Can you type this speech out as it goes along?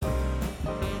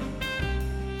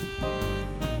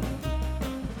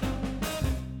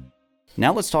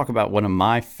Now let's talk about one of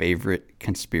my favorite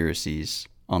conspiracies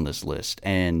on this list,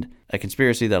 and a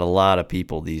conspiracy that a lot of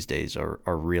people these days are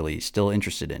really still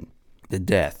interested in: the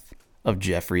death of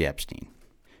Jeffrey Epstein.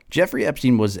 Jeffrey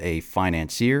Epstein was a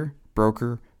financier,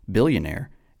 broker, billionaire,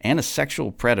 and a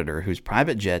sexual predator whose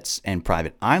private jets and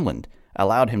private island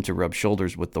allowed him to rub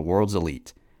shoulders with the world's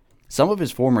elite. Some of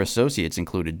his former associates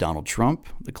included Donald Trump,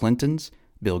 the Clintons,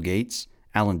 Bill Gates,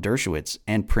 Alan Dershowitz,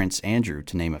 and Prince Andrew,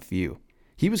 to name a few.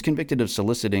 He was convicted of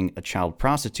soliciting a child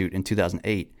prostitute in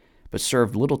 2008, but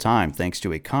served little time thanks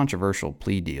to a controversial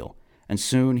plea deal, and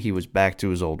soon he was back to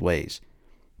his old ways.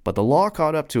 But the law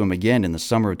caught up to him again in the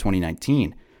summer of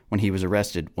 2019, when he was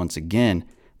arrested once again,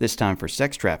 this time for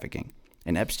sex trafficking,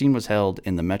 and Epstein was held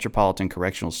in the Metropolitan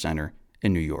Correctional Center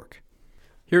in New York.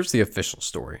 Here's the official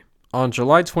story. On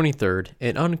July 23rd,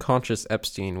 an unconscious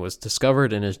Epstein was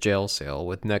discovered in his jail cell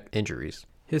with neck injuries.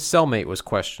 His cellmate was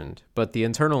questioned, but the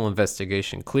internal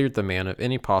investigation cleared the man of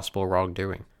any possible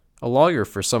wrongdoing. A lawyer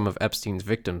for some of Epstein's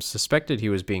victims suspected he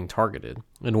was being targeted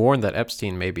and warned that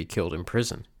Epstein may be killed in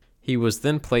prison. He was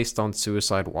then placed on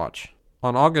suicide watch.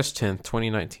 On August 10,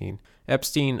 2019,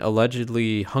 Epstein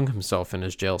allegedly hung himself in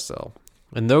his jail cell,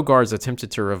 and though guards attempted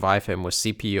to revive him with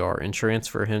CPR and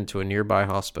transfer him to a nearby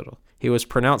hospital, he was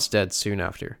pronounced dead soon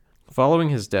after. Following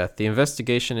his death, the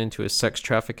investigation into his sex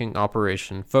trafficking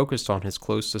operation focused on his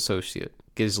close associate,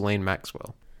 Ghislaine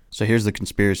Maxwell. So here's the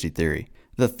conspiracy theory.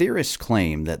 The theorists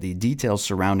claim that the details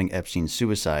surrounding Epstein's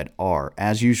suicide are,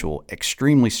 as usual,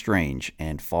 extremely strange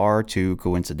and far too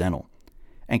coincidental.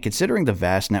 And considering the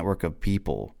vast network of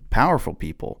people, powerful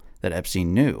people, that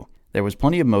Epstein knew, there was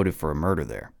plenty of motive for a murder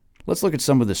there. Let's look at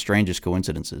some of the strangest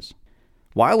coincidences.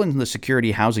 While in the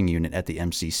security housing unit at the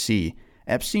MCC,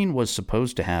 Epstein was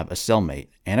supposed to have a cellmate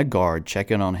and a guard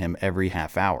check in on him every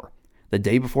half hour. The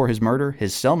day before his murder,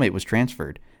 his cellmate was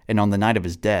transferred, and on the night of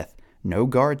his death, no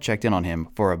guard checked in on him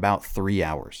for about 3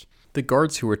 hours. The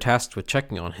guards who were tasked with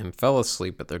checking on him fell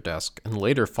asleep at their desk and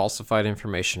later falsified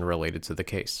information related to the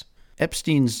case.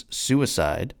 Epstein's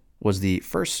suicide was the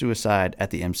first suicide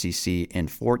at the MCC in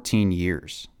 14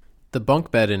 years. The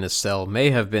bunk bed in his cell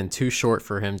may have been too short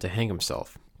for him to hang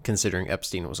himself, considering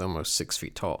Epstein was almost 6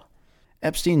 feet tall.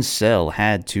 Epstein's cell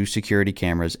had 2 security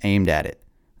cameras aimed at it.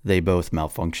 They both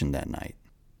malfunctioned that night.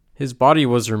 His body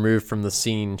was removed from the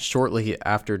scene shortly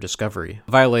after discovery,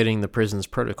 violating the prison's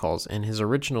protocols, and his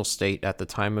original state at the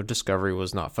time of discovery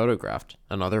was not photographed,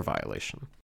 another violation.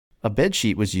 A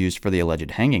bedsheet was used for the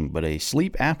alleged hanging, but a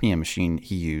sleep apnea machine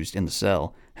he used in the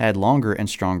cell had longer and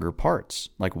stronger parts,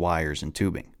 like wires and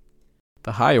tubing.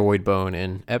 The hyoid bone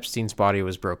in Epstein's body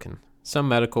was broken. Some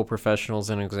medical professionals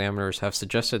and examiners have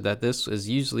suggested that this is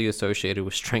usually associated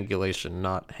with strangulation,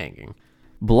 not hanging.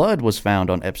 Blood was found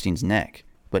on Epstein's neck,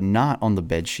 but not on the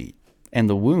bedsheet, and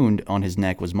the wound on his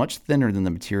neck was much thinner than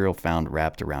the material found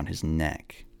wrapped around his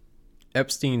neck.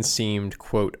 Epstein seemed,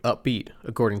 quote, upbeat,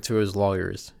 according to his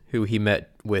lawyers, who he met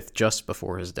with just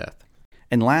before his death.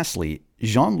 And lastly,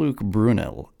 Jean-Luc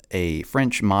Brunel, a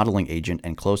French modeling agent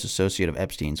and close associate of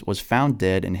Epstein's, was found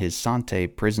dead in his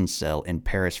Santé prison cell in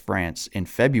Paris, France, in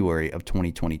February of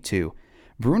 2022.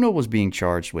 Brunel was being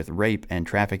charged with rape and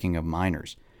trafficking of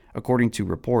minors. According to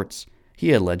reports,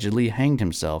 he allegedly hanged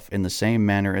himself in the same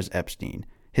manner as Epstein.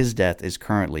 His death is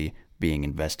currently being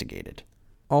investigated.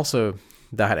 Also,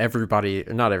 that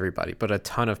not everybody, but a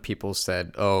ton of people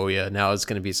said, oh yeah, now it's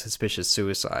going to be suspicious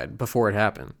suicide before it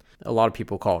happened. A lot of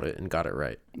people called it and got it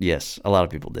right. Yes, a lot of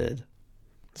people did.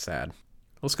 Sad.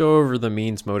 Let's go over the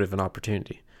means, motive, and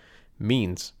opportunity.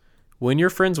 Means. When you're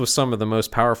friends with some of the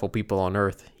most powerful people on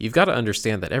Earth, you've got to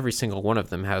understand that every single one of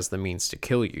them has the means to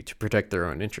kill you to protect their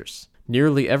own interests.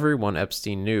 Nearly everyone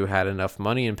Epstein knew had enough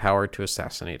money and power to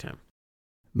assassinate him.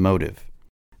 Motive.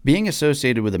 Being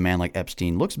associated with a man like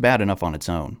Epstein looks bad enough on its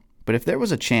own, but if there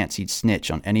was a chance he'd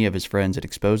snitch on any of his friends and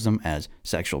expose them as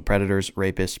sexual predators,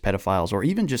 rapists, pedophiles, or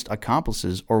even just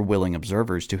accomplices or willing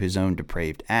observers to his own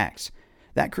depraved acts,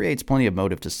 that creates plenty of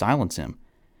motive to silence him.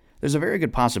 There's a very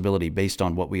good possibility, based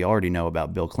on what we already know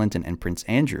about Bill Clinton and Prince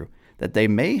Andrew, that they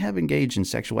may have engaged in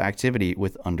sexual activity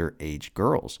with underage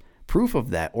girls. Proof of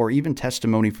that, or even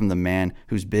testimony from the man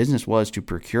whose business was to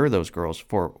procure those girls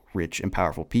for rich and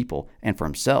powerful people and for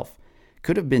himself,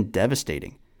 could have been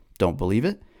devastating. Don't believe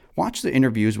it? Watch the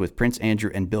interviews with Prince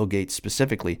Andrew and Bill Gates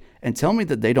specifically, and tell me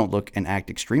that they don't look and act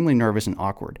extremely nervous and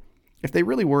awkward. If they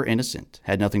really were innocent,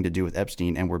 had nothing to do with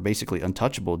Epstein, and were basically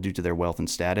untouchable due to their wealth and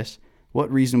status, what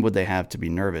reason would they have to be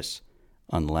nervous?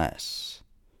 Unless.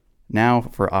 Now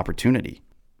for opportunity.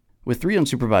 With 3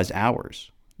 unsupervised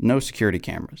hours, no security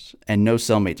cameras, and no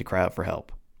cellmate to cry out for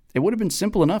help, it would have been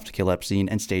simple enough to kill Epstein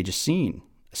and stage a scene.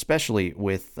 especially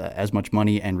with as much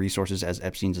money and resources as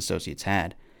Epstein's associates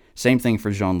had. Same thing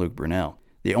for Jean-Luc Brunel.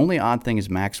 The only odd thing is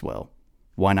Maxwell.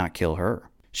 Why not kill her?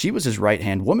 She was his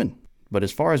right-hand woman, but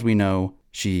as far as we know,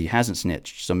 she hasn't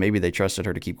snitched, so maybe they trusted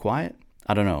her to keep quiet?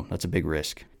 I don't know. That's a big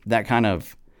risk. That kind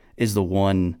of is the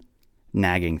one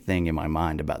nagging thing in my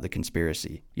mind about the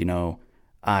conspiracy.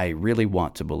 I really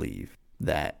want to believe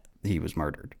that he was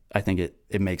murdered. I think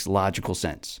it makes logical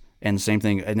sense. And the same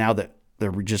thing, now that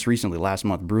just recently, last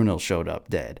month, Brunel showed up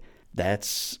dead.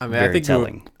 That's very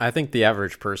telling. I think the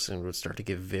average person would start to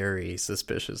get very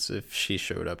suspicious if she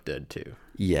showed up dead too.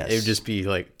 Yes. It would just be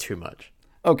like too much.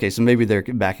 Okay, so maybe they're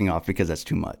backing off because that's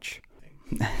too much.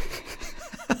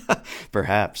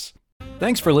 Perhaps.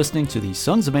 Thanks for listening to the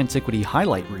Sons of Antiquity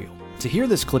highlight reel. To hear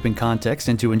this clip in context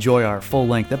and to enjoy our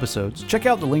full-length episodes, check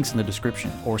out the links in the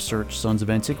description or search Sons of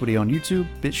Antiquity on YouTube,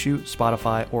 BitChute,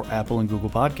 Spotify, or Apple and Google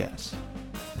Podcasts.